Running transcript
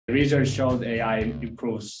Research showed AI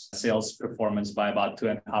improves sales performance by about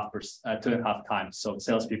 2.5 times. So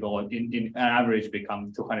salespeople in average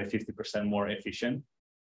become 250% more efficient.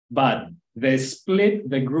 But they split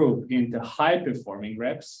the group into high-performing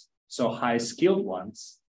reps, so high-skilled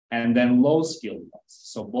ones, and then low-skilled ones,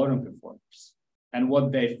 so bottom performers. And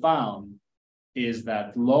what they found is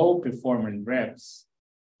that low-performing reps,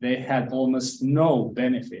 they had almost no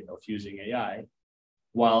benefit of using AI,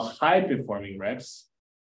 while high-performing reps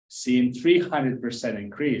seen 300%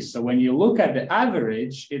 increase. So when you look at the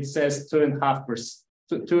average, it says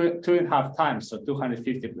 2.5 times, so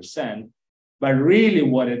 250%. But really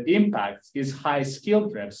what it impacts is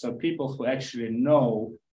high-skilled reps, so people who actually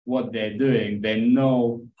know what they're doing. They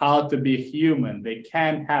know how to be human. They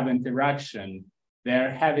can have interaction.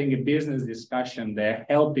 They're having a business discussion. They're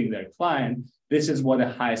helping their client. This is what a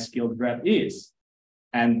high-skilled rep is.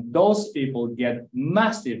 And those people get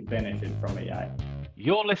massive benefit from AI.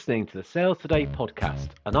 You're listening to the Sales Today podcast,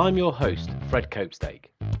 and I'm your host, Fred Copestake.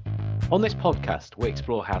 On this podcast, we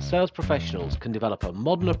explore how sales professionals can develop a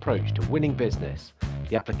modern approach to winning business,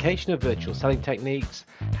 the application of virtual selling techniques,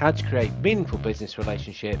 how to create meaningful business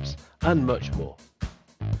relationships, and much more.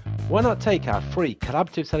 Why not take our free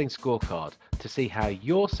collaborative selling scorecard to see how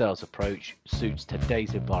your sales approach suits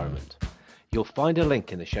today's environment? You'll find a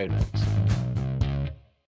link in the show notes.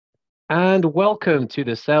 And welcome to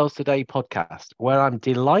the Sales Today podcast, where I'm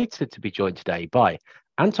delighted to be joined today by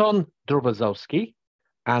Anton Dobrzhanskiy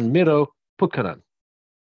and Miro Putkonen.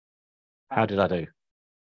 How did I do?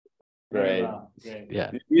 Great.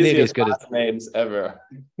 Yeah, Nearly as good as names ever.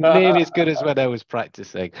 Nearly as good as when I was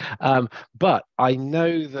practicing. But I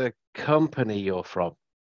know the company you're from.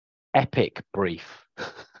 Epic Brief.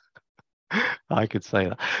 I could say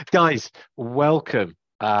that. Guys, welcome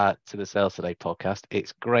to the Sales Today podcast.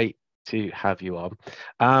 It's great to have you on.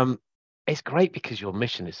 It's great because your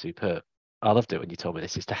mission is superb. I loved it when you told me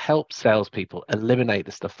this, is to help salespeople eliminate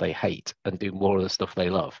the stuff they hate and do more of the stuff they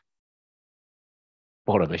love.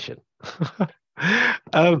 What a mission.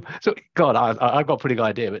 So, God, I've got a pretty good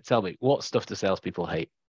idea, but tell me, what stuff do salespeople hate?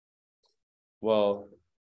 Well,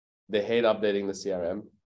 they hate updating the CRM,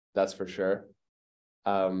 that's for sure.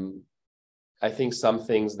 I think some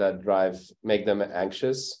things that make them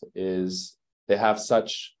anxious is they have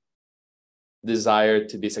such desire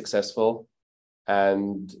to be successful,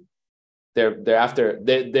 and they're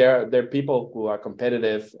people who are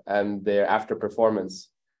competitive, and they're after performance.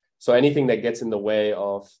 So anything that gets in the way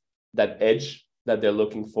of that edge that they're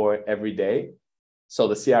looking for every day. So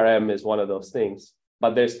the CRM is one of those things,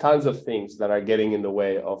 but there's tons of things that are getting in the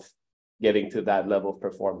way of getting to that level of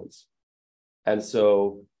performance. And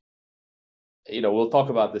so, we'll talk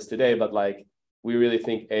about this today, but we really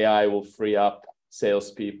think AI will free up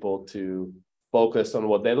salespeople to focus on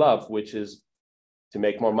what they love, which is to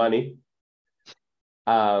make more money.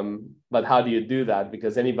 But how do you do that?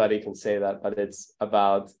 Because anybody can say that, but it's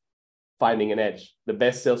about finding an edge. The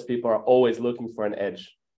best salespeople are always looking for an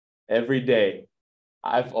edge. Every day,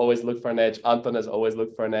 I've always looked for an edge. Anton has always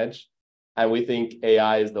looked for an edge. And we think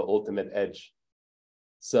AI is the ultimate edge.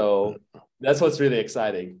 So that's what's really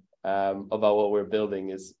exciting about what we're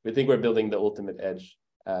building, is we think we're building the ultimate edge.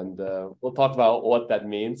 And we'll talk about what that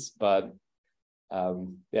means, but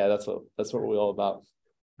that's what we're all about.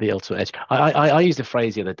 The ultimate edge. I used a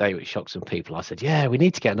phrase the other day which shocked some people. I said, we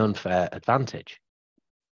need to get an unfair advantage.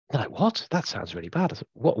 They're like, what? That sounds really bad. I said,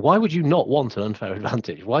 why would you not want an unfair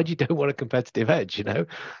advantage? Why do you don't want a competitive edge, Yeah.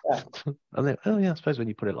 And then, I suppose when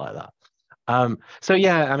you put it like that.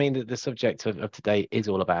 The subject of today is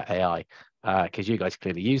all about AI, because you guys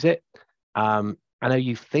clearly use it. I know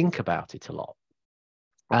you think about it a lot.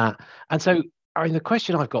 And so, the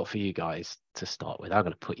question I've got for you guys to start with, I'm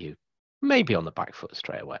going to put you maybe on the back foot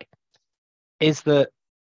straight away, is that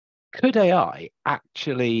could AI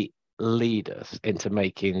actually lead us into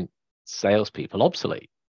making salespeople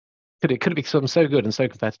obsolete? Could it become so good and so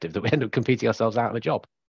competitive that we end up competing ourselves out of a job?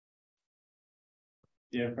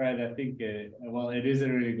 Yeah, Fred, I think, it is a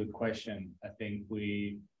really good question. I think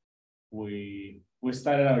we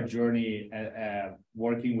started our journey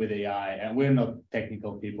working with AI, and we're not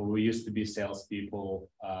technical people. We used to be salespeople,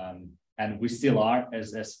 and we still are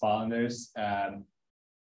as founders.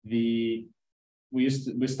 We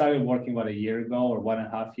started working about a year ago or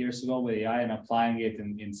 1.5 years ago with AI and applying it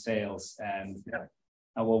in sales. And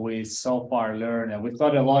what we so far learned, and we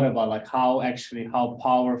thought a lot about how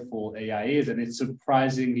powerful AI is, and it's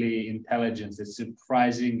surprisingly intelligent. It's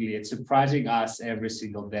surprising us every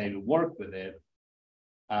single day we work with it.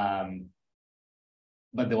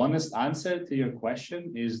 But the honest answer to your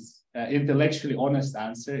question is, intellectually honest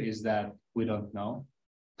answer is that we don't know.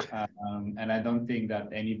 and I don't think that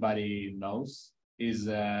anybody knows, is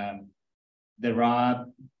there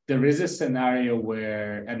is a scenario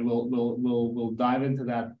where, and we'll dive into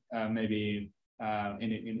that maybe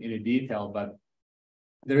in a detail, but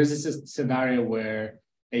there is a scenario where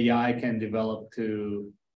AI can develop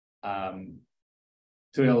to a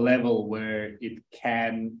level where it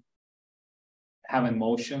can have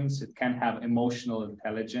emotions, it can have emotional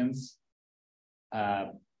intelligence,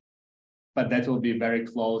 but that will be very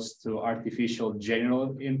close to artificial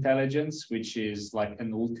general intelligence, which is like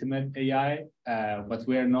an ultimate AI, but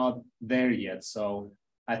we're not there yet. So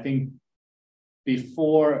I think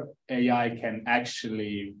before AI can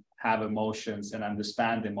actually have emotions and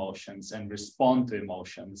understand emotions and respond to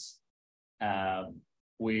emotions,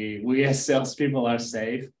 we as salespeople are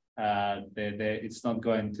safe. It's not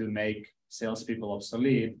going to make salespeople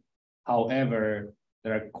obsolete. However,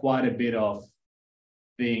 there are quite a bit of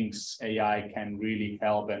things AI can really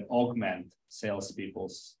help and augment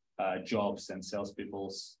salespeople's jobs and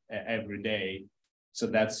salespeople's every day. So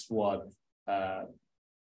that's what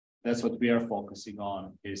we are focusing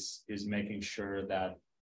on, is making sure that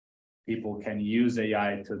people can use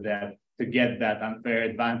AI to get that unfair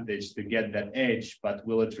advantage, to get that edge. But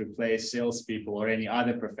will it replace salespeople or any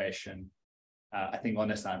other profession? I think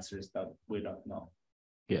honest answer is that we don't know.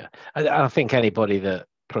 Yeah, I think anybody that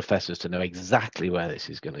professes to know exactly where this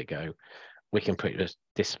is going to go, we can pretty much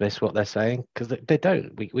dismiss what they're saying, because they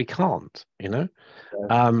don't. We can't, you know.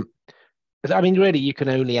 Yeah. I mean, really, you can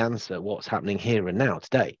only answer what's happening here and now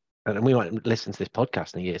today. And we might listen to this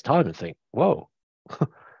podcast in a year's time and think, whoa,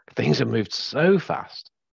 things have moved so fast.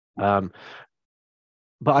 But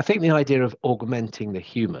I think the idea of augmenting the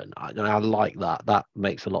human, I like that. That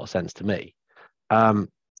makes a lot of sense to me. I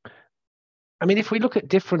mean, if we look at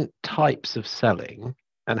different types of selling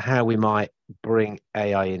and how we might bring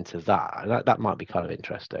AI into that might be kind of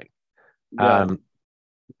interesting. Yeah.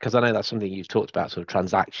 Because I know that's something you've talked about, sort of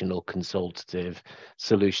transactional, consultative,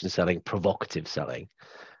 solution selling, provocative selling.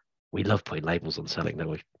 We love putting labels on selling, don't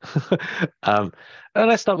we? And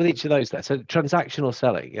let's start with each of those there. So transactional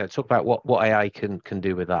selling, talk about what AI can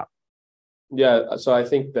do with that. Yeah, so I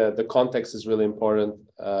think the context is really important.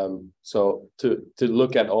 So to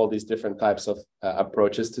look at all these different types of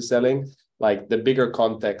approaches to selling, like the bigger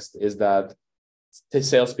context is that the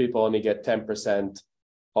salespeople only get 10%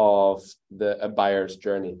 of a buyer's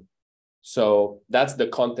journey. So that's the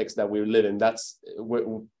context that we live in.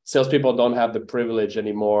 Salespeople don't have the privilege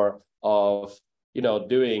anymore of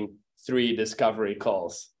doing 3 discovery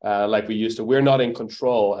calls like we used to. We're not in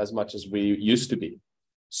control as much as we used to be.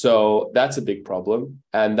 So that's a big problem,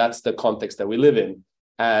 and that's the context that we live in.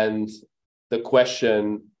 And the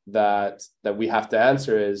question that we have to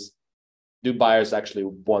answer is, do buyers actually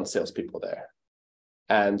want salespeople there?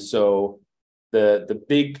 And so the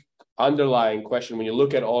big underlying question when you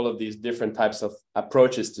look at all of these different types of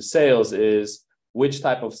approaches to sales is, which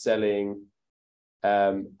type of selling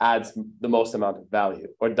adds the most amount of value,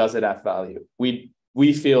 or does it add value?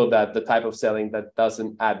 We feel that the type of selling that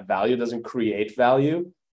doesn't add value, doesn't create value,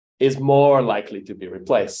 is more likely to be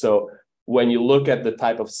replaced. So when you look at the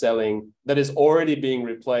type of selling that is already being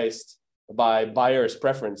replaced by buyers'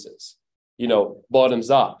 preferences,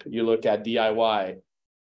 bottoms up, you look at DIY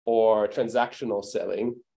or transactional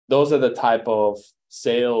selling, those are the type of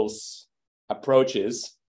sales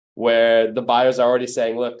approaches where the buyers are already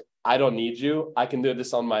saying, look, I don't need you. I can do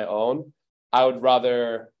this on my own. I would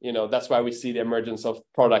rather, that's why we see the emergence of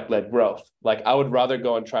product-led growth. Like, I would rather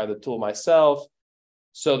go and try the tool myself.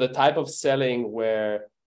 So the type of selling where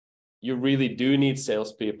you really do need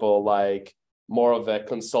salespeople, like more of a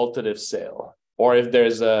consultative sale, or if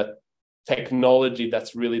there's a technology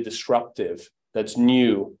that's really disruptive, that's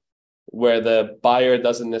new, where the buyer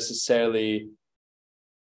doesn't necessarily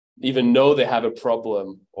even know they have a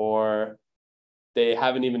problem, or they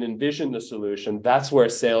haven't even envisioned a solution, that's where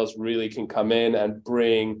sales really can come in and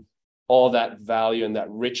bring all that value and that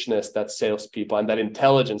richness that salespeople and that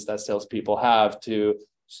intelligence that salespeople have to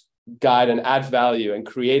guide and add value and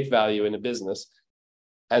create value in a business.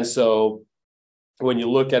 And so when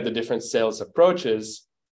you look at the different sales approaches,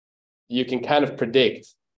 you can kind of predict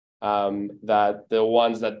that the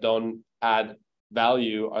ones that don't add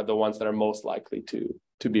value are the ones that are most likely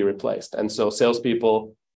to be replaced. And so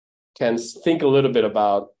salespeople can think a little bit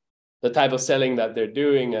about the type of selling that they're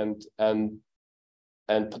doing and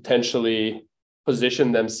potentially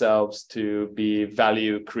position themselves to be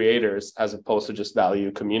value creators as opposed to just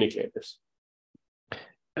value communicators.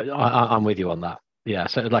 I'm with you on that. Yeah,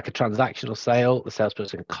 so like a transactional sale, the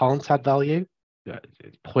salesperson can't add value.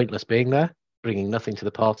 It's pointless being there, bringing nothing to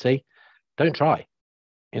the party. Don't try.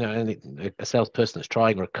 and a salesperson that's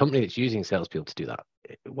trying, or a company that's using salespeople to do that,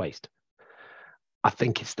 waste. I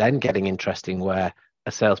think it's then getting interesting where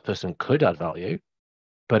a salesperson could add value,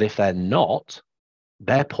 but if they're not,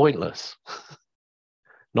 they're pointless.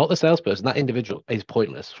 Not the salesperson, that individual is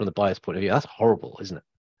pointless from the buyer's point of view. That's horrible, isn't it?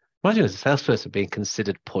 Imagine as a salesperson being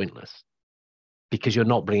considered pointless because you're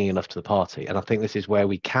not bringing enough to the party. And I think this is where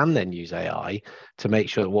we can then use AI to make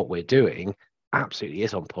sure that what we're doing absolutely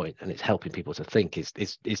is on point and it's helping people to think is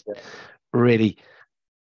really,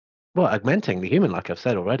 well, augmenting the human, like I've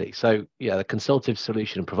said already. So yeah, the consultative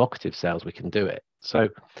solution and provocative sales, we can do it. So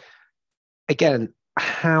again,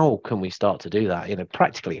 how can we start to do that?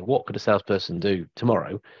 Practically, what could a salesperson do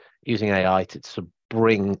tomorrow using AI to sort of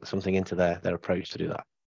bring something into their approach to do that?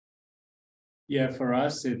 Yeah, for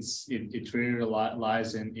us, it really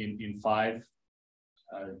lies in five.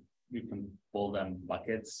 You can call them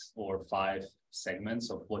buckets or five segments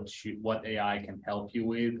of what AI can help you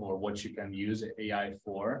with, or what you can use AI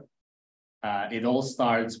for. It all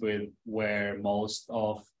starts with where most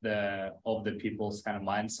of the people's kind of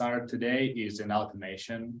minds are today, is in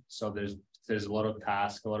automation. So there's a lot of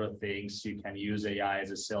tasks, a lot of things you can use AI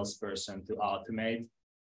as a salesperson to automate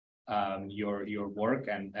your work.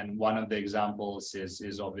 And one of the examples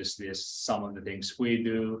is obviously some of the things we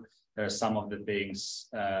do. There are some of the things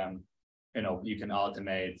you can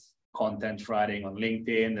automate content writing on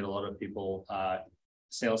LinkedIn. There are a lot of people,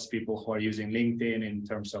 salespeople who are using LinkedIn in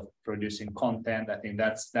terms of producing content. I think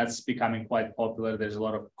that's becoming quite popular. There's a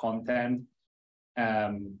lot of content.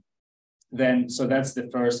 So that's the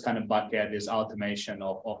first kind of bucket, is automation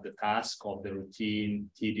of the task, of the routine,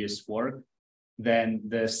 tedious work. Then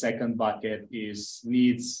the second bucket is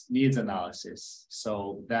needs analysis.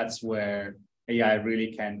 So that's where AI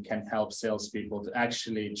really can help salespeople to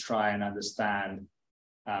actually try and understand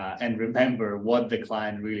and remember what the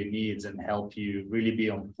client really needs, and help you really be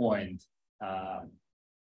on point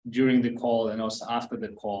during the call, and also after the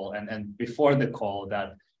call, and before the call,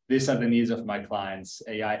 that these are the needs of my clients.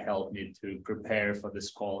 AI helped me to prepare for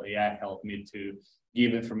this call. AI helped me to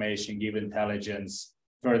give information, give intelligence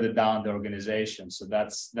further down the organization. So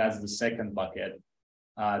that's the second bucket.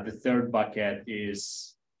 The third bucket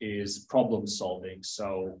is problem solving.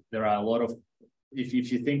 So there are a lot of, if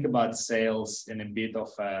you think about sales in a bit of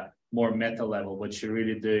a more meta level, what you're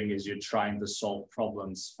really doing is you're trying to solve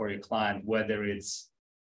problems for your client, whether it's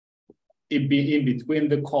in between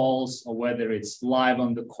the calls or whether it's live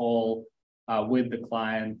on the call with the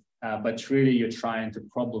client. But really you're trying to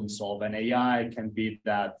problem solve, and AI can be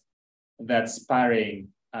that sparring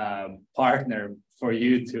partner for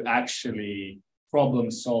you to actually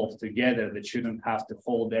problem solve together, that you don't have to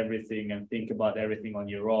hold everything and think about everything on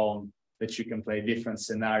your own, that you can play different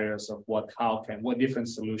scenarios of what different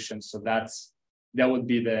solutions. So that would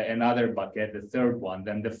be another bucket, the third one.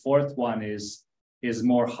 Then the fourth one is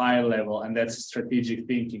more high level, and that's a strategic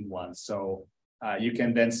thinking one. So you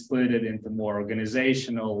can then split it into more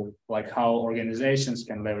organizational, like how organizations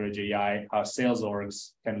can leverage AI, how sales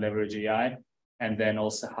orgs can leverage AI, and then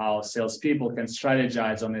also how salespeople can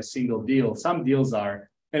strategize on a single deal. Some deals are,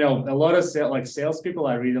 a lot of salespeople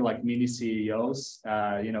are really like mini CEOs.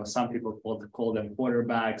 Some people call them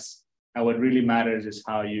quarterbacks. And what really matters is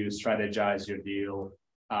how you strategize your deal,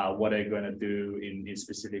 what are you going to do in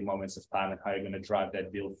specific moments of time, and how you're going to drive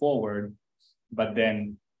that deal forward. But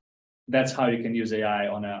then that's how you can use AI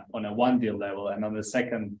on a one deal level. And on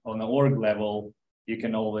the org level, you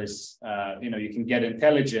can always, you can get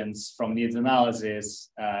intelligence from needs analysis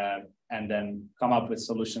and then come up with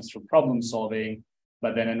solutions for problem solving.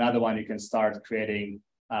 But then another one, you can start creating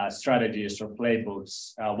strategies or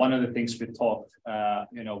playbooks. One of the things we talked,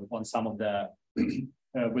 on some of the,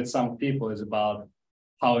 with some people, is about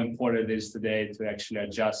how important it is today to actually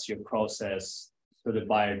adjust your process to the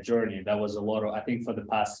buyer journey. That was a lot of, I think for the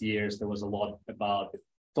past years, there was a lot about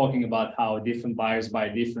talking about how different buyers buy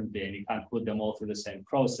differently, and you can't put them all through the same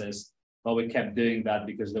process. But we kept doing that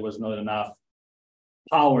because there was not enough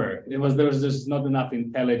power. There was just not enough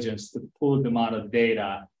intelligence to pull the amount of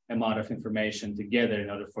data, amount of information together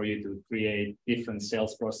in order for you to create different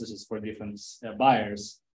sales processes for different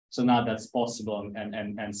buyers. So now that's possible,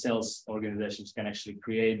 and sales organizations can actually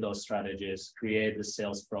create those strategies, create the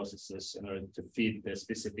sales processes in order to fit the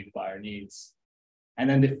specific buyer needs. And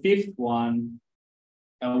then the fifth one,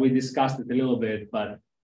 we discussed it a little bit, but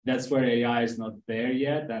that's where AI is not there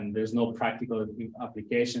yet, and there's no practical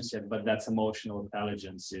applications yet. But that's emotional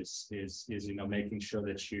intelligence, is making sure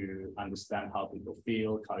that you understand how people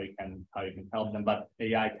feel, how you can help them. But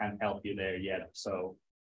AI can't help you there yet. So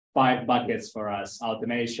 5 buckets for us: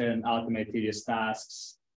 automation, automate tedious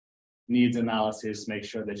tasks, needs analysis, make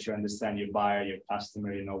sure that you understand your buyer, your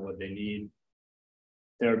customer, you know what they need.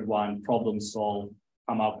 Third one, problem solve,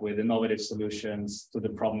 come up with innovative solutions to the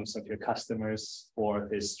problems of your customers.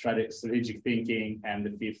 Fourth is strategic thinking. And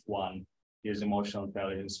the fifth one is emotional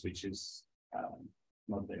intelligence, which is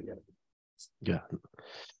not there yet. Yeah.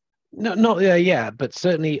 No, not there yet, but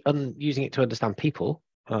certainly using it to understand people.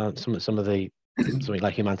 Some of the something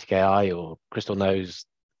like Humantic AI or Crystal Knows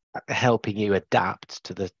helping you adapt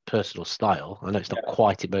to the personal style. I know it's not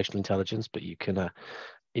quite emotional intelligence, but you can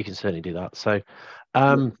certainly do that. So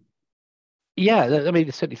yeah, I mean,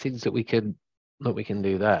 there's certainly things that we can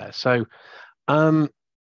do there. So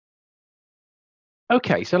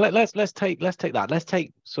okay, so let's take that. Let's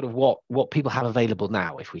take sort of what people have available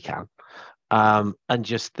now, if we can. And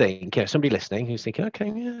just think, somebody listening who's thinking, okay,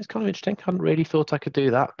 yeah, it's kind of interesting. I hadn't really thought I could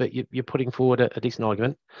do that, but you're putting forward a decent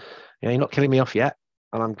argument. You're not killing me off yet,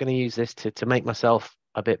 and I'm going to use this to make myself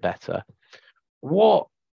a bit better. What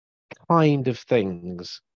kind of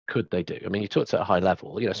things could they do? I mean, you talked at a high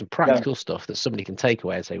level, some practical stuff that somebody can take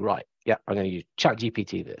away and say, right, yeah, I'm going to use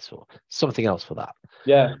ChatGPT this or something else for that.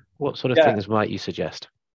 Yeah. What sort of things might you suggest?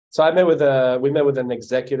 So we met with an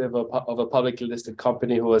executive of a publicly listed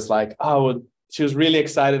company who was like, she was really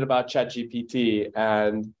excited about ChatGPT,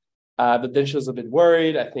 and but then she was a bit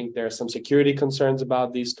worried. I think there are some security concerns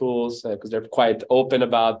about these tools because they're quite open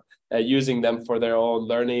about using them for their own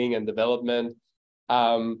learning and development.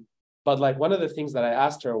 But like one of the things that I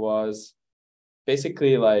asked her was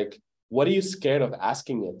basically like, what are you scared of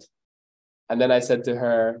asking it? And then I said to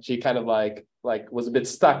her, she kind of like was a bit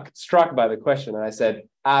struck by the question. And I said,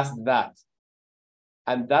 ask that.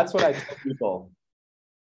 And that's what I tell people.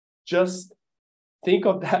 Just think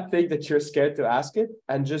of that thing that you're scared to ask it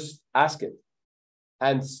and just ask it.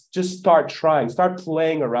 And just start trying, start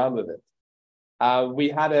playing around with it. We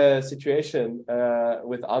had a situation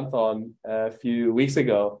with Anton a few weeks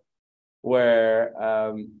ago where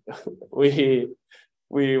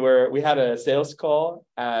we had a sales call,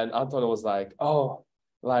 and Anton was like,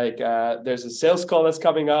 there's a sales call that's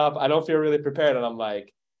coming up. I don't feel really prepared. And I'm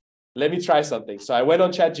like, let me try something. So I went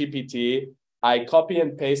on ChatGPT. I copy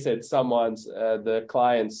and pasted the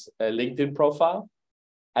client's LinkedIn profile.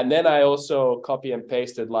 And then I also copy and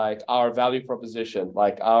pasted like our value proposition,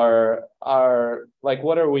 like our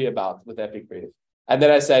what are we about with Epic Brief? And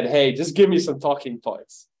then I said, hey, just give me some talking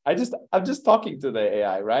points. I'm just talking to the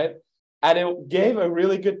AI, right? And it gave a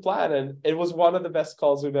really good plan, and it was one of the best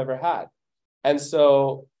calls we've ever had. And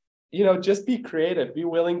so, just be creative, be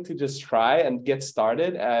willing to just try and get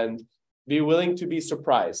started, and be willing to be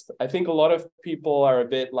surprised. I think a lot of people are a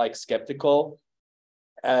bit like skeptical,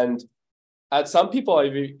 and some people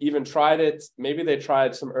have even tried it. Maybe they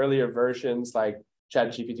tried some earlier versions like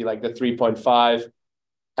ChatGPT, like the 3.5,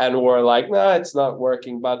 and were like, nah, it's not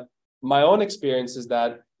working. But my own experience is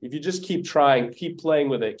that if you just keep trying, keep playing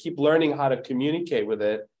with it, keep learning how to communicate with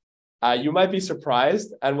it, you might be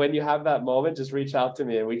surprised. And when you have that moment, just reach out to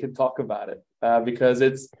me and we can talk about it. Because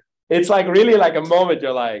it's like really like a moment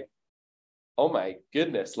you're like, oh my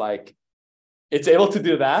goodness, like it's able to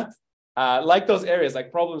do that. Like those areas,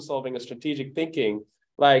 like problem solving and strategic thinking,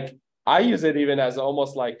 like I use it even as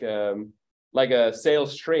almost like a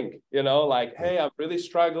sales shrink, like, hey, I'm really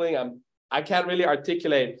struggling. I can't really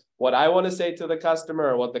articulate what I want to say to the customer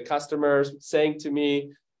or what the customer's saying to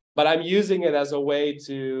me, but I'm using it as a way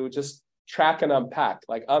to just track and unpack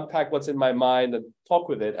what's in my mind and talk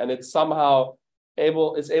with it. And it's somehow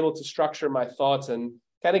able to structure my thoughts and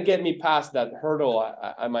kind of get me past that hurdle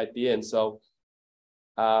I might be in. So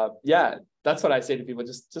that's what I say to people.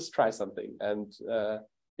 Just try something. And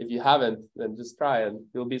if you haven't, then just try and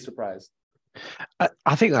you'll be surprised.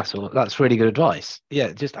 I think that's really good advice.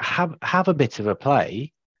 Yeah, just have a bit of a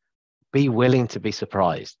play. Be willing to be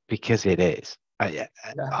surprised, because it is.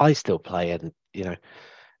 I still play, and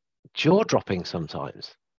jaw dropping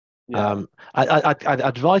sometimes. I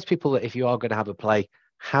advise people that if you are going to have a play,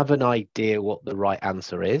 have an idea what the right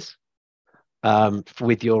answer is,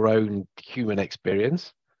 with your own human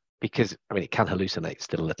experience, because it can hallucinate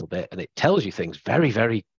still a little bit, and it tells you things very,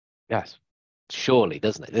 very, surely,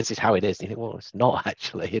 doesn't it? This is how it is. And you think, well, it's not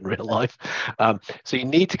actually in real life. So you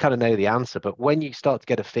need to kind of know the answer. But when you start to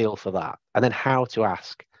get a feel for that, and then how to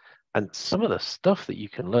ask, and some of the stuff that you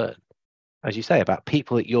can learn, as you say, about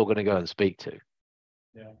people that you're going to go and speak to.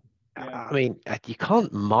 You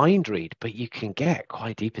can't mind read, but you can get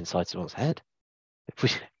quite deep inside someone's head,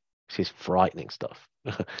 which is frightening stuff.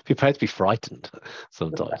 Prepare to be frightened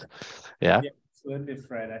sometimes. Yeah, absolutely,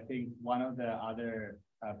 Fred. I think one of the other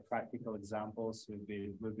practical examples we've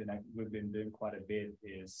been doing quite a bit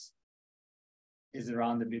is is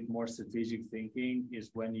around a bit more strategic thinking.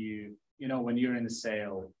 Is when when you're in a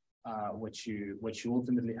sale, what you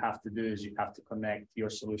ultimately have to do is you have to connect your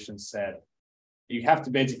solution set. You have to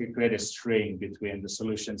basically create a string between the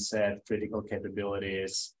solution set, critical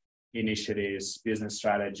capabilities, initiatives, business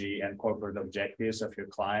strategy, and corporate objectives of your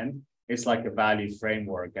client. It's like a value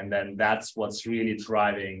framework, and then that's what's really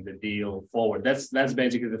driving the deal forward. That's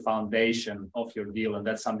basically the foundation of your deal, and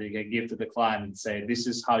that's something you can give to the client and say, this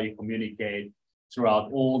is how you communicate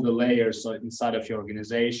throughout all the layers inside of your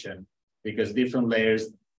organization, because different layers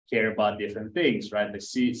care about different things, right? The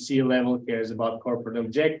C-level cares about corporate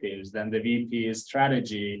objectives, then the VP is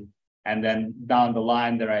strategy, and then down the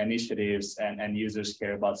line, there are initiatives and users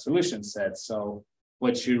care about solution sets. So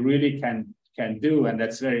what you really can do, and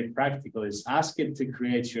that's very practical, is ask it to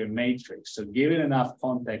create your matrix. So give it enough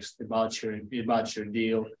context about your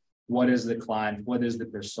deal. What is the client? What is the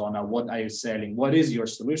persona? What are you selling? What is your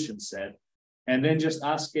solution set? And then just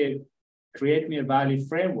ask it, create me a value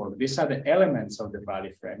framework. These are the elements of the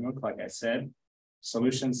value framework. Like I said,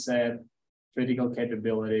 solution set, critical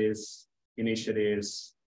capabilities,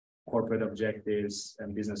 initiatives, corporate objectives,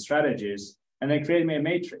 and business strategies, and then create me a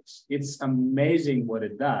matrix. It's amazing what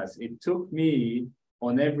it does. It took me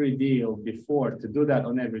on every deal before to do that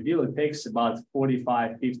on every deal. It takes about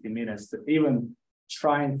 45, 50 minutes to even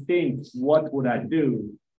try and think, what would I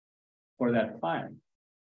do for that client?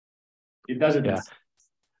 It doesn't. Yeah.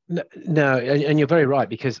 No, and you're very right,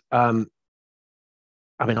 because I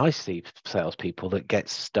see salespeople that get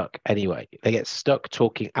stuck anyway. They get stuck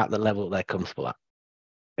talking at the level they're comfortable at.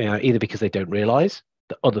 Either because they don't realize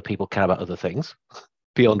that other people care about other things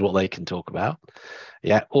beyond what they can talk about,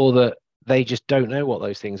 or that they just don't know what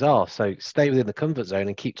those things are. So stay within the comfort zone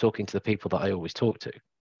and keep talking to the people that I always talk to.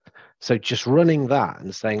 So just running that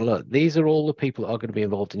and saying, look, these are all the people that are going to be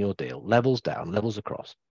involved in your deal, levels down, levels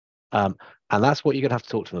across. And that's what you're going to have to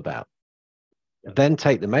talk to them about. Yeah. Then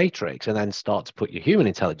take the matrix and then start to put your human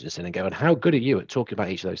intelligence in and go, and how good are you at talking about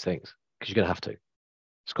each of those things? Because you're going to have to.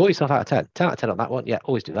 Score yourself out of 10. 10 out of 10 on that one. Yeah,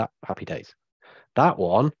 always do that. Happy days. That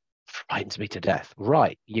one frightens me to death.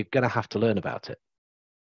 Right. You're going to have to learn about it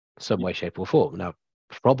some way, shape, or form. Now,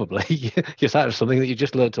 probably you're sat with something that you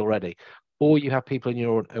just learned already, or you have people in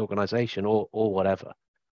your organization or whatever.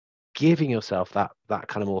 Giving yourself that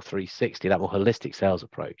kind of more 360, that more holistic sales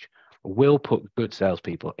approach will put good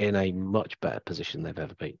salespeople in a much better position they've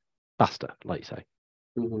ever been. Faster, like you say.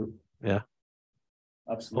 Mm-hmm. Yeah.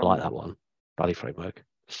 Absolutely. I like that one. Value framework.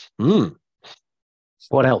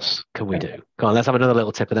 What else can we do? Go on, let's have another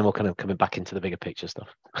little tip, and then we'll kind of coming back into the bigger picture stuff.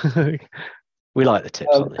 We like the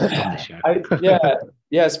tips on this show.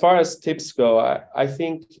 As far as tips go, I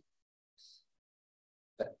think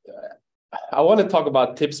I want to talk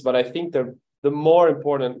about tips, but I think the more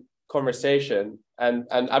important conversation, and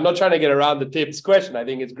I'm not trying to get around the tips question. I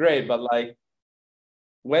think it's great, but like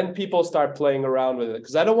when people start playing around with it,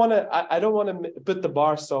 because I don't want to put the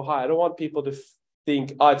bar so high. I don't want people to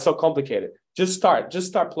think, oh, it's so complicated. Just start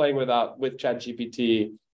playing with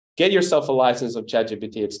ChatGPT. Get yourself a license of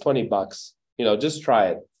ChatGPT. It's $20. Just try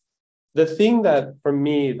it. The thing that for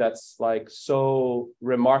me that's like so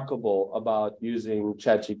remarkable about using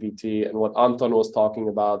ChatGPT and what Anton was talking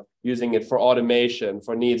about, using it for automation,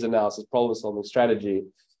 for needs analysis, problem solving strategy,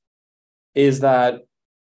 is that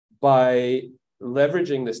by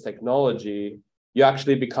leveraging this technology, you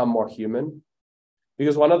actually become more human.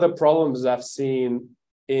 Because one of the problems I've seen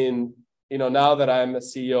now that I'm a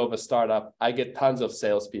CEO of a startup, I get tons of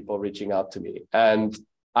salespeople reaching out to me, and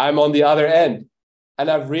I'm on the other end. And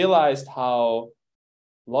I've realized how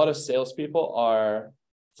a lot of salespeople are,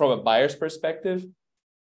 from a buyer's perspective,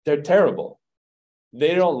 they're terrible.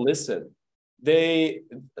 They don't listen.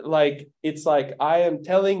 It's like I am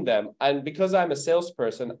telling them, and because I'm a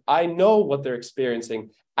salesperson, I know what they're experiencing.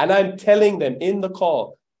 And I'm telling them in the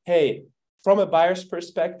call, hey, from a buyer's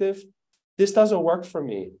perspective, this doesn't work for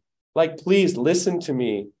me. Like, please listen to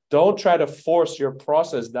me. Don't try to force your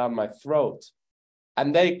process down my throat.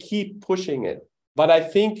 And they keep pushing it. But I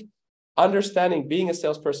think understanding, being a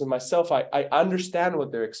salesperson myself, I understand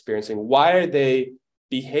what they're experiencing. Why are they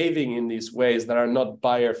behaving in these ways that are not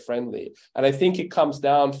buyer friendly? And I think it comes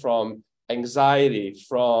down from anxiety,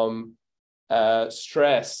 from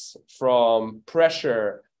stress, from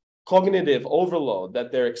pressure, cognitive overload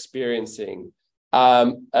that they're experiencing,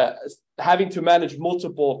 having to manage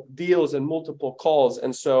multiple deals and multiple calls.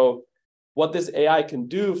 And so what this AI can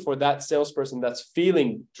do for that salesperson that's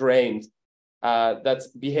feeling drained, that's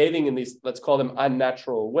behaving in these, let's call them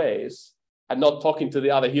unnatural ways, and not talking to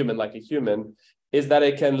the other human like a human, is that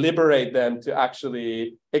it can liberate them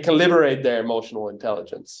it can liberate their emotional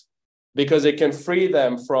intelligence, because it can free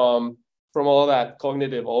them from from all that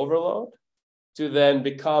cognitive overload to then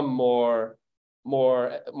become more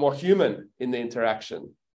human in the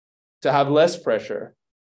interaction, to have less pressure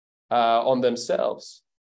on themselves,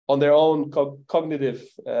 on their own cognitive,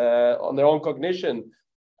 on their own cognition,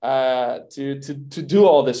 to do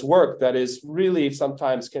all this work that is really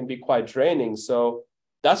sometimes can be quite draining. So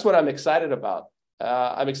that's what I'm excited about.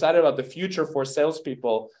 I'm excited about the future for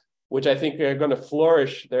salespeople, which I think are going to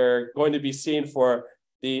flourish. They're going to be seen for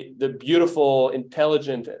the beautiful,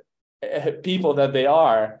 intelligent people that they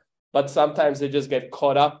are, but sometimes they just get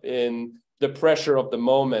caught up in the pressure of the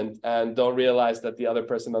moment and don't realize that the other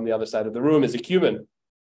person on the other side of the room is a human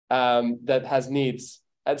that has needs.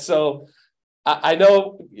 And so I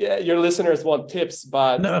know your listeners want tips,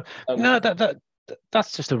 but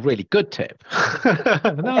that's just a really good tip.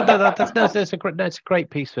 That's a great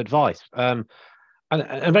piece of advice, and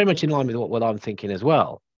very much in line with what I'm thinking as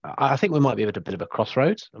well. I think we might be at a bit of a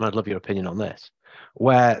crossroads, and I'd love your opinion on this,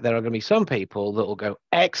 where there are going to be some people that will go,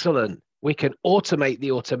 excellent, we can automate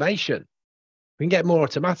the automation. We can get more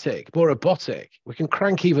automatic, more robotic. We can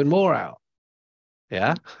crank even more out.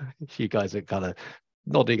 Yeah, you guys are kind of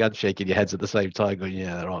nodding and shaking your heads at the same time, going,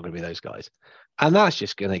 yeah, there are going to be those guys. And that's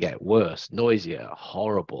just going to get worse, noisier,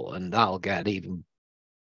 horrible, and that'll get even,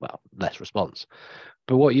 less response.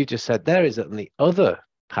 But what you just said there is that the other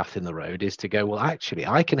path in the road is to go, well, actually,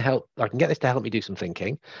 I can get this to help me do some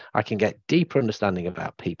thinking. I can get deeper understanding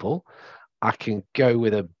about people. I can go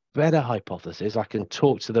with a better hypothesis. I can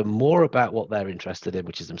talk to them more about what they're interested in,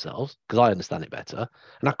 which is themselves, because I understand it better.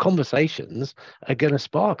 And our conversations are going to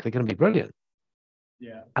spark. They're going to be brilliant.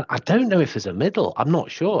 Yeah. And I don't know if there's a middle. I'm not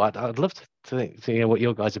sure. I'd love to hear what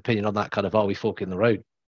your guys' opinion on that kind of, are we forking the road?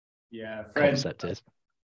 Yeah, Fred, concept is.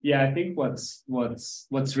 Yeah, I think what's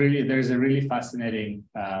really, there's a really fascinating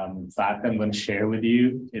fact I'm going to share with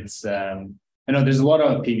you. It's there's a lot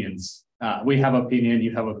of opinions. We have opinion,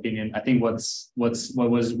 you have opinion. I think what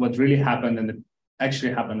really happened, and it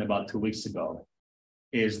actually happened about 2 weeks ago,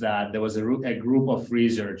 is that there was a group of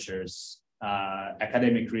researchers,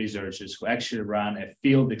 academic researchers, who actually ran a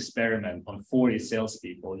field experiment on 40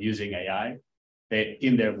 salespeople using AI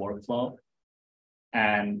in their workflow.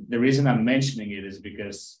 And the reason I'm mentioning it is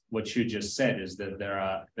because what you just said is that there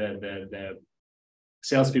are the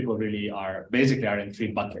salespeople really are in 3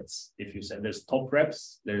 buckets. If you said there's top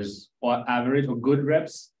reps, there's average or good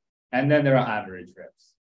reps, and then there are average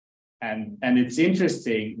reps. And it's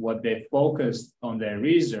interesting what they focused on their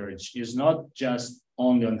research is not just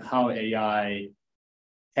only on how AI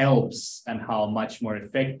helps and how much more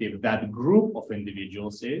effective that group of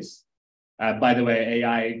individuals is. By the way,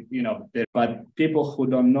 AI, but people who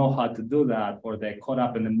don't know how to do that, or they're caught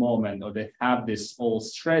up in the moment, or they have this old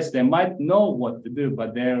stress, they might know what to do,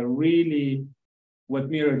 but they're really, what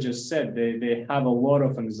Miro just said, they have a lot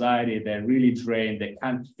of anxiety, they're really drained, they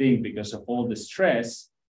can't think because of all the stress,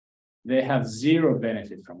 they have zero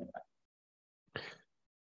benefit from it.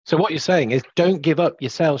 So what you're saying is don't give up your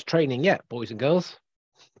sales training yet, boys and girls.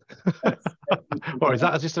 Or is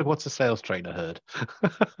that just what's a sales trainer heard?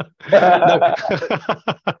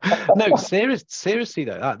 No, seriously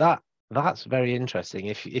though, that's very interesting.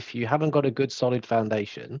 If you haven't got a good solid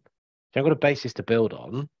foundation, if you haven't got a basis to build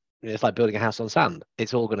on, it's like building a house on sand.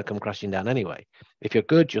 It's all going to come crashing down anyway. If you're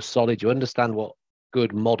good, you're solid, you understand what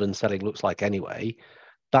good modern selling looks like anyway,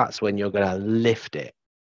 that's when you're going to lift it.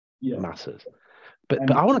 Yeah. Masses.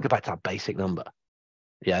 But I want to go back to that basic number.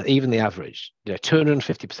 Yeah, even the average,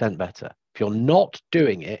 250% better. If you're not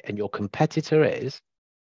doing it and your competitor is,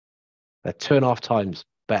 they're 2.5 times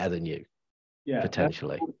better than you. Yeah,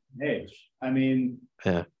 potentially. Edge. I mean,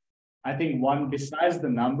 yeah. I think besides the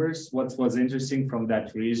numbers, what's interesting from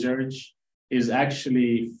that research is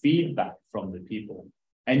actually feedback from the people.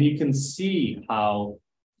 And you can see how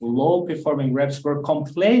low performing reps were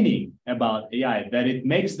complaining about AI, that it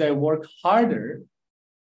makes their work harder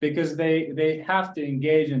because they have to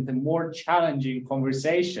engage in the more challenging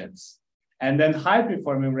conversations. And then high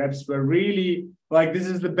performing reps were really like, this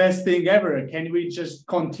is the best thing ever. Can we just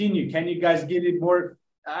continue? Can you guys give it more?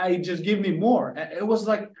 Just give me more. It was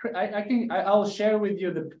like, I'll share with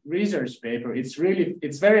you the research paper. It's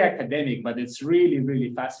very academic, but it's really,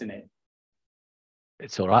 really fascinating.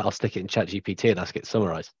 It's all right. I'll stick it in ChatGPT and ask it to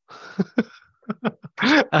summarize.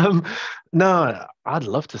 No, I'd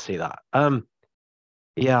love to see that.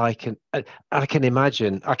 Yeah, I can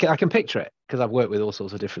imagine. I can picture it because I've worked with all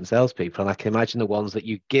sorts of different salespeople, and I can imagine the ones that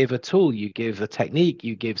you give a tool, you give a technique,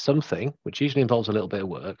 you give something, which usually involves a little bit of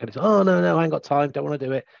work, and it's, oh no, I ain't got time, don't want to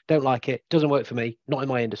do it, don't like it, doesn't work for me, not in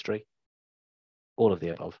my industry, all of the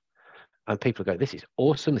above. And people go, this is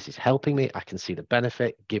awesome, this is helping me, I can see the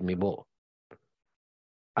benefit, give me more.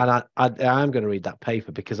 and I'm going to read that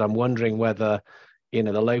paper because I'm wondering whether, the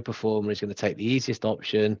low performer is going to take the easiest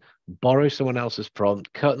option, borrow someone else's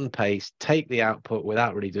prompt, cut and paste, take the output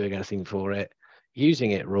without really doing anything for it,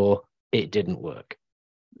 using it raw. It didn't work.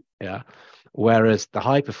 Yeah. Whereas the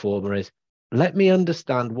high performer is, let me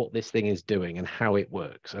understand what this thing is doing and how it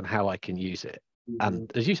works and how I can use it.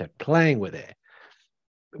 And as you said, playing with it,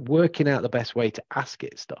 working out the best way to ask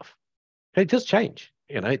it stuff. It does change,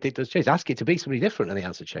 it does change. Ask it to be somebody different and the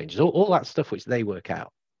answer changes. All that stuff which they work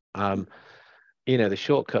out. The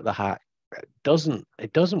shortcut, the hack, doesn't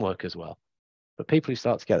work as well. But people who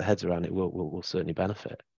start to get their heads around it will certainly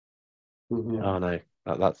benefit. Oh no,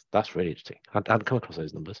 that's really interesting. I hadn't come across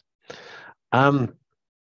those numbers.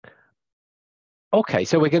 Okay,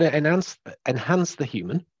 so we're going to enhance the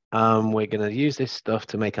human. We're going to use this stuff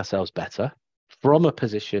to make ourselves better from a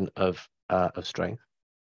position of strength.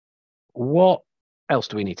 What else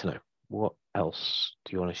do we need to know? What else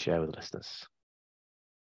do you want to share with the listeners?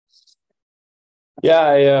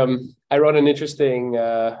 Yeah, I wrote an interesting.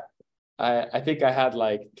 I think I had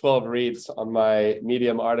like 12 reads on my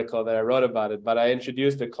Medium article that I wrote about it, but I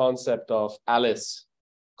introduced the concept of Alice,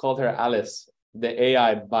 called her Alice, the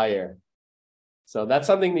AI buyer. So that's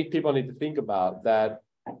something that people need to think about, that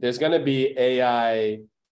there's going to be AI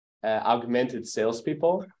augmented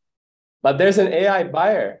salespeople, but there's an AI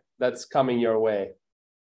buyer that's coming your way.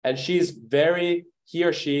 And he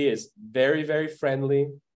or she is very, very friendly.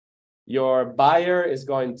 Your buyer is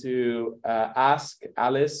going to ask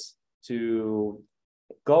Alice to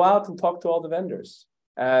go out and talk to all the vendors.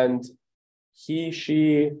 And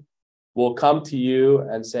she will come to you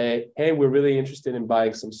and say, hey, we're really interested in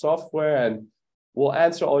buying some software, and we'll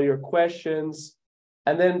answer all your questions.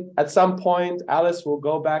 And then at some point, Alice will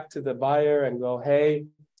go back to the buyer and go, hey,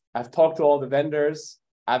 I've talked to all the vendors.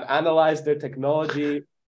 I've analyzed their technology,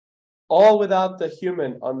 all without the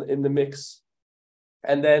human in the mix.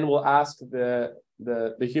 And then we'll ask the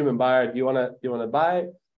human buyer, do you want to buy?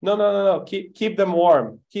 No. Keep them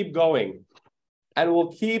warm. Keep going. And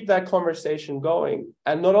we'll keep that conversation going.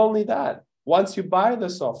 And not only that, once you buy the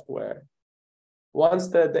software, once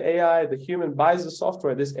the human buys the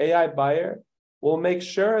software, this AI buyer will make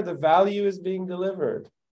sure the value is being delivered.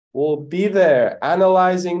 We'll be there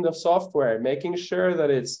analyzing the software, making sure that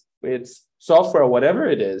it's software, whatever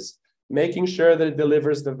it is, making sure that it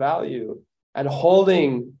delivers the value, and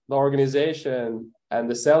holding the organization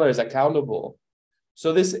and the sellers accountable.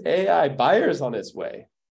 So this AI buyer is on its way.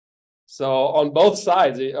 So on both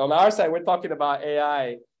sides, on our side, we're talking about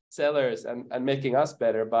AI sellers and making us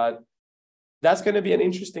better, but that's going to be an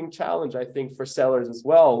interesting challenge, I think, for sellers as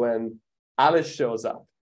well when Alice shows up.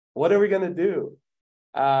 What are we going to do?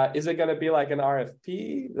 Is it going to be like an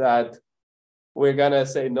RFP that we're going to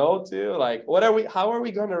say no to? Like, how are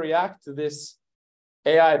we going to react to this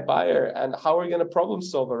AI buyer, and how are we going to problem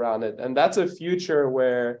solve around it? And that's a future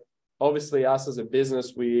where obviously us as a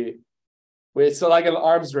business, it's like an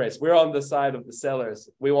arms race. We're on the side of the sellers.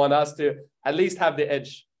 We want us to at least have the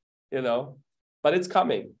edge, but it's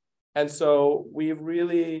coming. And so we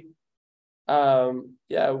really, where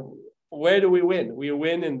do we win? We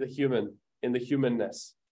win in the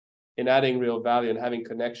humanness, in adding real value and having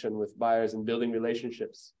connection with buyers and building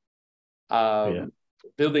relationships,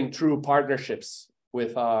 building true partnerships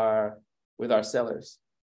with our sellers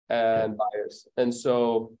and buyers. And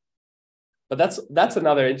so, but that's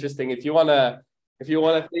another interesting, if you want to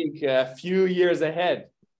think a few years ahead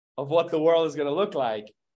of what the world is going to look like,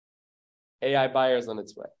 AI buyers on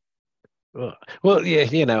its way. Well,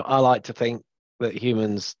 yeah, I like to think that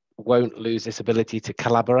humans won't lose this ability to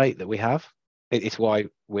collaborate that we have. It's why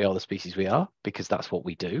we are the species we are, because that's what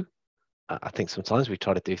we do. I think sometimes we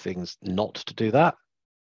try to do things not to do that.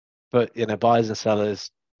 But, buyers and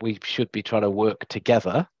sellers, we should be trying to work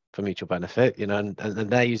together for mutual benefit, and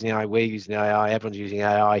they're using AI, we're using AI, everyone's using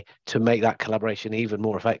AI to make that collaboration even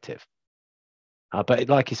more effective. But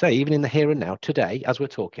like you say, even in the here and now, today, as we're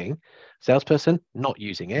talking, salesperson not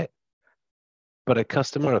using it, but a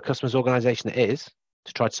customer's organization that is,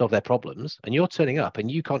 to try to solve their problems, and you're turning up and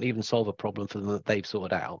you can't even solve a problem for them that they've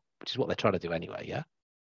sorted out, which is what they're trying to do anyway, yeah?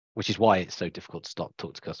 Which is why it's so difficult to start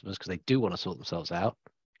talk to customers, because they do want to sort themselves out,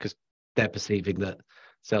 because they're perceiving that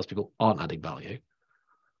salespeople aren't adding value.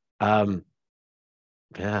 But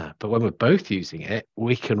when we're both using it,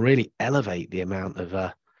 we can really elevate the amount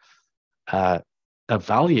of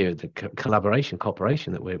value, the collaboration,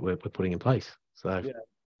 cooperation that we're putting in place. So yeah.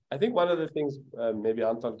 I think one of the things, maybe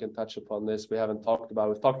Anton can touch upon this, we've talked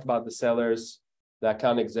about the sellers, the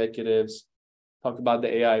account executives, talked about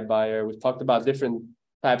the AI buyer, we've talked about different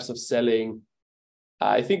types of selling.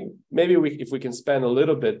 I think maybe if we can spend a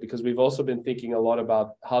little bit, because we've also been thinking a lot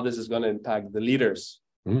about how this is going to impact the leaders.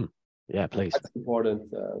 Yeah, please. That's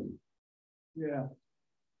important. Yeah,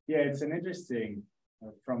 it's an interesting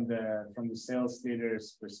from the sales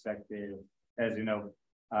leader's perspective. As you know,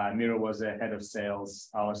 Miro was a head of sales.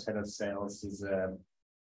 I was head of sales.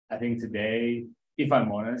 I think today, if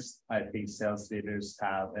I'm honest, I think sales leaders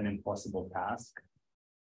have an impossible task.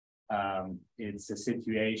 It's a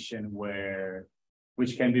situation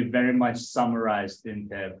which can be very much summarized in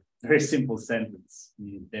a very simple sentence.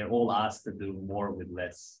 They're all asked to do more with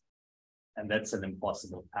less. And that's an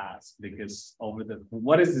impossible task, because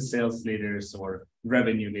what is the sales leaders or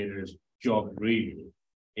revenue leaders' job really?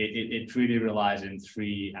 It really relies on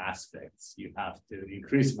three aspects. You have to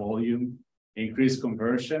increase volume, increase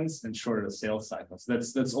conversions, and shorter sales cycles.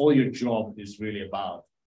 That's all your job is really about.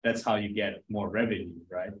 That's how you get more revenue,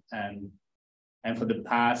 right? And for the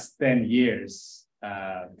past 10 years,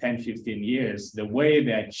 15 years, the way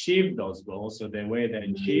they achieve those goals, or the way they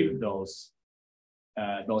achieve those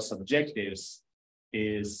objectives,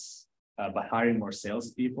 is by hiring more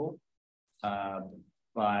salespeople,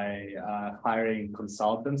 by hiring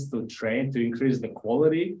consultants to increase the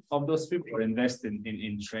quality of those people, or invest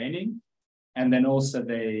in training. And then also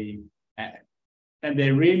they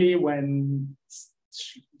really, when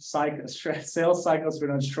sales cycles were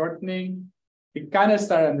not shortening, you kind of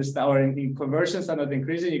start understanding, or in conversions are not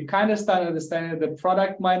increasing, you kind of start understanding that the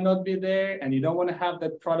product might not be there, and you don't want to have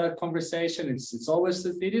that product conversation. It's always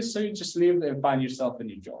tedious, so you just leave there and find yourself a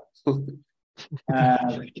new job.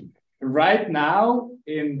 Right now,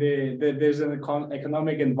 there's an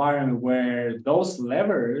economic environment where those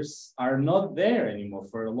levers are not there anymore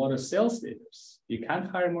for a lot of sales leaders. You can't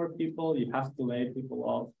hire more people. You have to lay people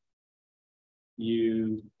off.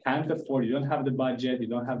 You can't afford, you don't have the budget, you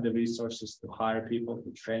don't have the resources to hire people, to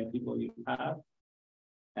train people you have.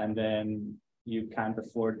 And then you can't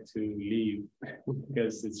afford to leave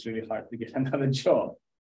because it's really hard to get another job.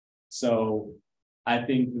 So I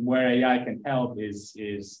think where AI can help is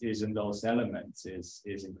in those elements, is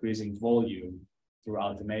increasing volume through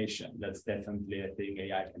automation. That's definitely a thing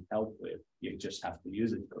AI can help with. You just have to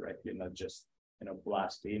use it correctly, not just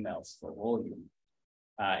blast emails for volume.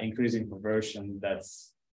 Increasing conversion,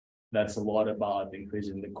 that's a lot about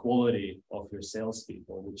increasing the quality of your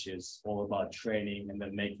salespeople, which is all about training and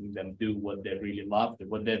then making them do what they really love,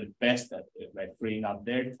 what they're the best at, by freeing up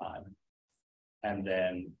their time. And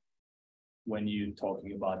then when you're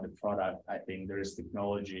talking about the product, I think there is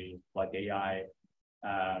technology like AI.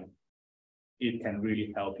 It can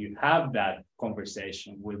really help you have that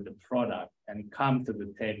conversation with the product and come to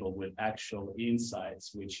the table with actual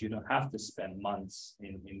insights, which you don't have to spend months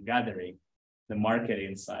in gathering. The market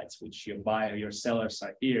insights, which your sellers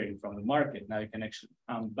are hearing from the market. Now you can actually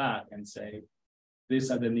come back and say,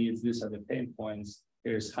 these are the needs, these are the pain points.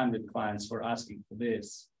 Here's 100 clients who are asking for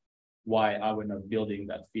this. Why are we not building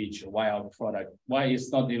that feature? Why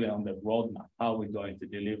it's not even on the roadmap? How are we going to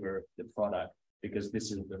deliver the product? Because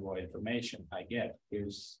this is the raw information I get.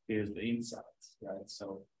 Here's the insights, right?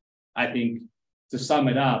 So I think to sum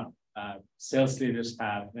it up, sales leaders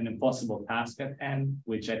have an impossible task at hand,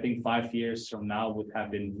 which I think 5 years from now would have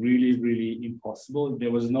been really, really impossible. There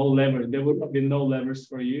would have been no levers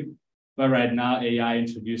for you. But right now, AI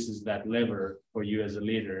introduces that lever for you as a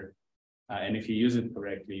leader. And if you use it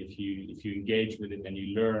correctly, if you engage with it and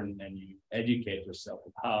you learn and you educate yourself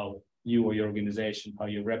of how you or your organization, how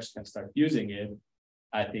your reps can start using it,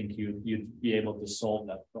 I think you'd be able to solve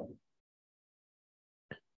that problem.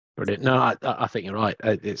 Brilliant. No, I think you're right.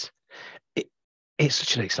 It's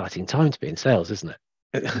such an exciting time to be in sales, isn't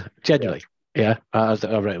it? Genuinely. Yeah. I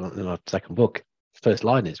wrote in my second book, first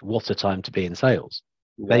line is, what a time to be in sales.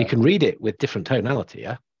 Yeah. Now you can read it with different tonality,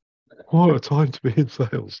 yeah? What a time to be in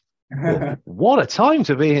sales. Well, what a time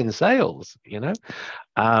to be in sales,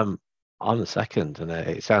 I'm the second, and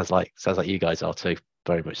it sounds like you guys are too,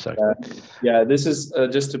 very much so. Yeah, this is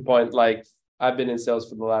just to point, like, I've been in sales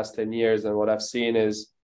for the last 10 years, and what I've seen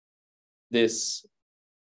is this,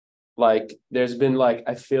 like, there's been, like,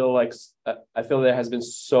 I feel there has been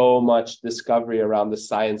so much discovery around the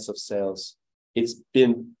science of sales. It's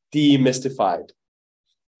been demystified.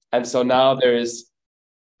 And so now there's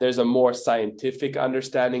a more scientific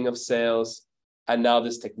understanding of sales, and now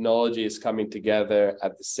this technology is coming together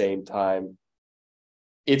at the same time.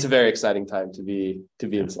 It's a very exciting time to be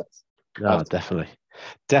in sales. No, definitely.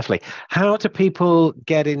 How do people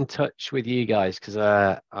get in touch with you guys? Because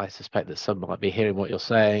I suspect that some might be hearing what you're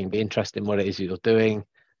saying, be interested in what it is you're doing.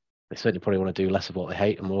 They certainly probably want to do less of what they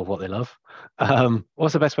hate and more of what they love.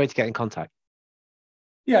 What's the best way to get in contact?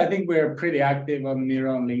 Yeah, I think we're pretty active on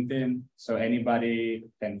Miro and LinkedIn. So anybody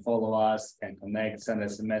can follow us, can connect, send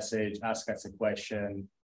us a message, ask us a question.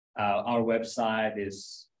 Our website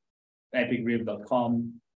is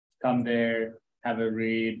epicreap.com. Come there, have a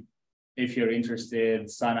read. If you're interested,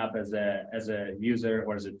 sign up as a user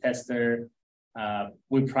or as a tester.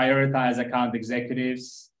 We prioritize account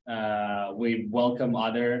executives. We welcome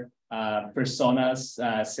other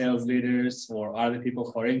personas, sales leaders, or other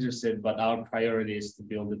people who are interested, but our priority is to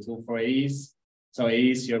build the tool for AEs. So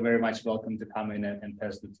AEs, you're very much welcome to come in and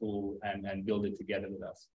test the tool and build it together with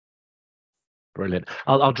us. Brilliant.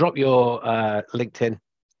 I'll drop your LinkedIn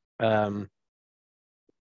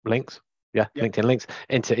links. Yeah, yep. LinkedIn links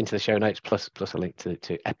into the show notes, plus a link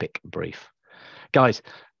to Epic Brief. Guys,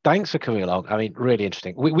 thanks for coming along. I mean, really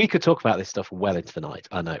interesting. We could talk about this stuff well into the night,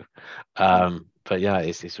 I know. But yeah,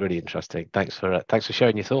 it's really interesting. Thanks for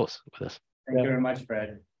sharing your thoughts with us. Thank you very much,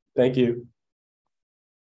 Fred. Thank you.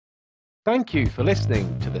 Thank you for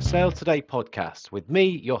listening to the Sales Today podcast with me,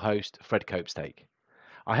 your host, Fred Copestake.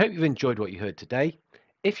 I hope you've enjoyed what you heard today.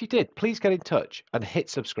 If you did, please get in touch and hit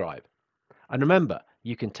subscribe. And remember,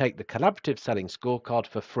 you can take the collaborative selling scorecard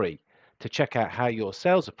for free to check out how your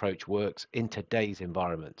sales approach works in today's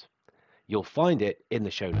environment. You'll find it in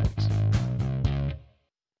the show notes.